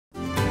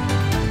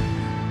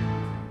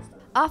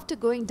After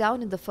going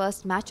down in the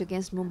first match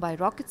against Mumbai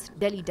Rockets,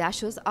 Delhi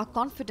Dashers are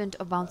confident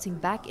of bouncing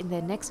back in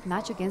their next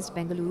match against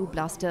Bengaluru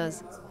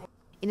Blasters.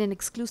 In an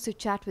exclusive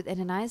chat with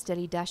NNIS,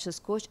 Delhi Dashers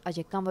coach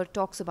Ajay Kanwar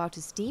talks about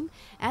his team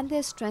and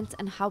their strengths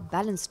and how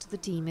balanced the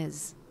team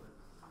is.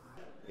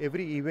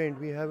 Every event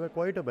we have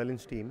quite a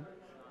balanced team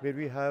where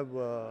we have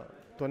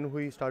Tuan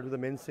Hui start with the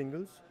men's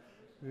singles.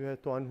 We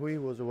have Tuan Hui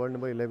who was the world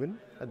number 11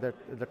 at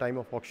the time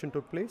of auction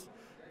took place.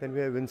 Then we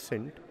have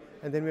Vincent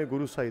and then we have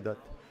Guru Saidat.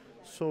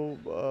 So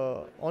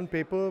on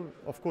paper,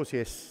 of course,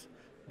 yes,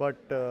 but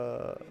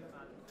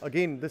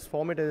again, this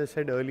format, as I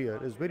said earlier,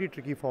 is very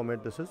tricky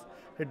format.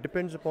 It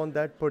depends upon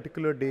that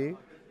particular day,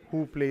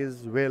 who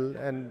plays well,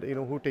 and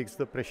who takes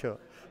the pressure.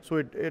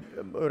 So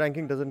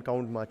ranking doesn't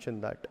count much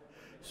in that.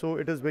 So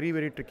it is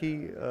very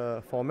tricky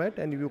format,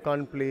 and you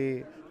can't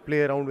play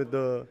around with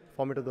the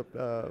format of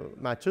the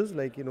matches.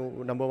 Like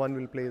number one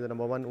will play the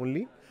number one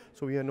only.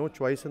 So we have no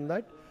choice in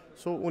that.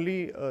 So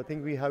only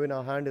thing we have in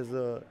our hand is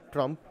a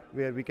trump,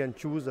 where we can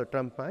choose a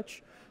trump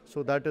match.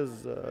 So that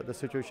is the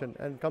situation.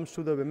 And comes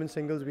to the women's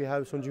singles, we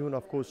have Sun Ji-hoon,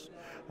 of course.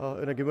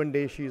 In a given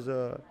day, she's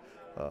a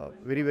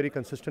very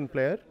consistent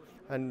player,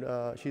 and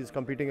she's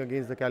competing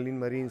against the Caroline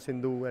Marie,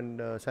 Sindhu, and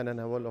Saina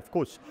Nehwal, of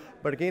course.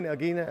 But again,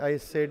 I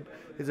said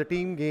it's a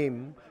team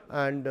game,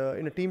 and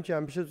in a team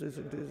championship,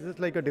 it's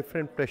like a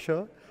different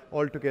pressure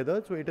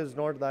altogether. So it is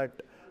not that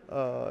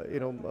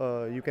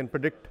you can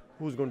predict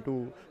who's going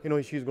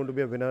to, she's going to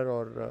be a winner,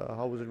 or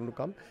how is it going to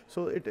come.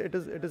 So it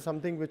is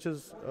something which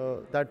is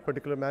that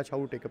particular match, how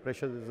to take a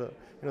pressure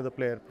is the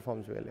player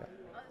performs well. Yeah.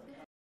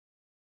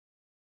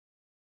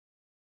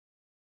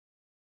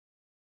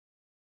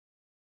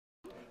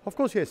 Of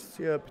course, yes.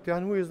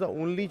 Tian Hu is the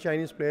only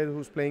Chinese player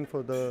who's playing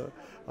for the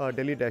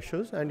Delhi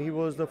Dashers, and he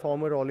was the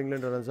former All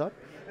England runners-up,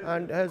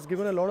 and has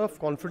given a lot of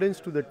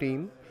confidence to the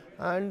team.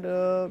 And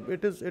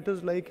it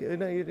is like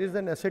it is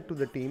an asset to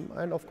the team,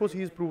 and of course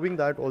he is proving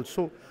that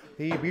also.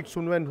 He beat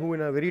Sun Wen-Hu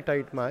in a very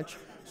tight match,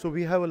 so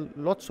we have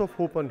lots of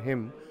hope on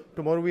him.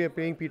 Tomorrow we are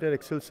playing Peter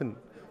Exelsen,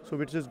 so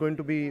which is going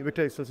to be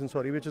Victor Exelsen,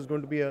 sorry, which is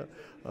going to be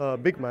a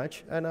big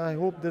match, and I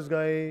hope this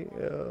guy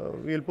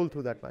will pull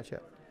through that match. Yeah.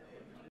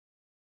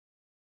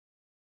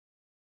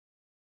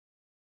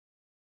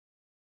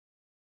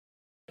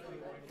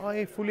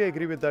 I fully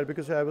agree with that,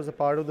 because I was a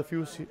part of the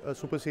few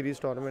Super Series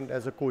tournament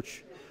as a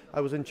coach.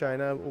 I was in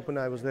China Open,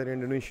 I was there in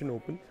Indonesian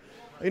Open.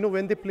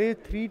 When they play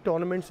 3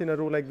 tournaments in a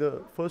row, like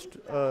the first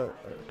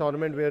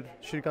tournament where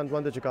Shrikant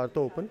won the Jakarta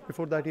Open,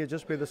 before that he had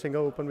just played the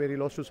Singapore Open where he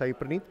lost to Sai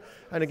Praneeth,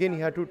 and again he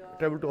had to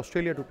travel to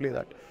Australia to play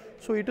that.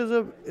 So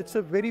it's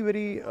a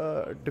very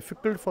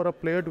difficult for a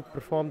player to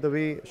perform the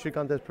way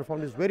Shrikant has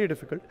performed. Is very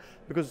difficult,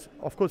 because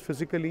of course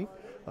physically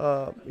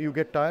you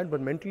get tired,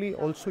 but mentally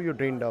also you're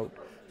drained out.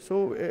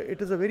 So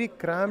it is a very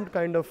cramped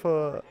kind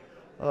of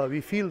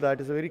we feel that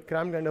is a very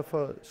cramped kind of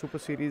a Super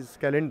Series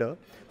calendar.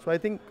 So I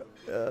think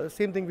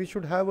same thing, we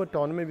should have a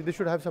tournament, they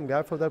should have some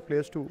gap for their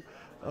players to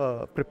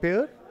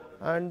prepare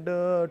and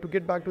to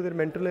get back to their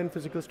mental and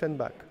physical strength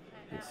back.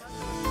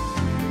 Yes.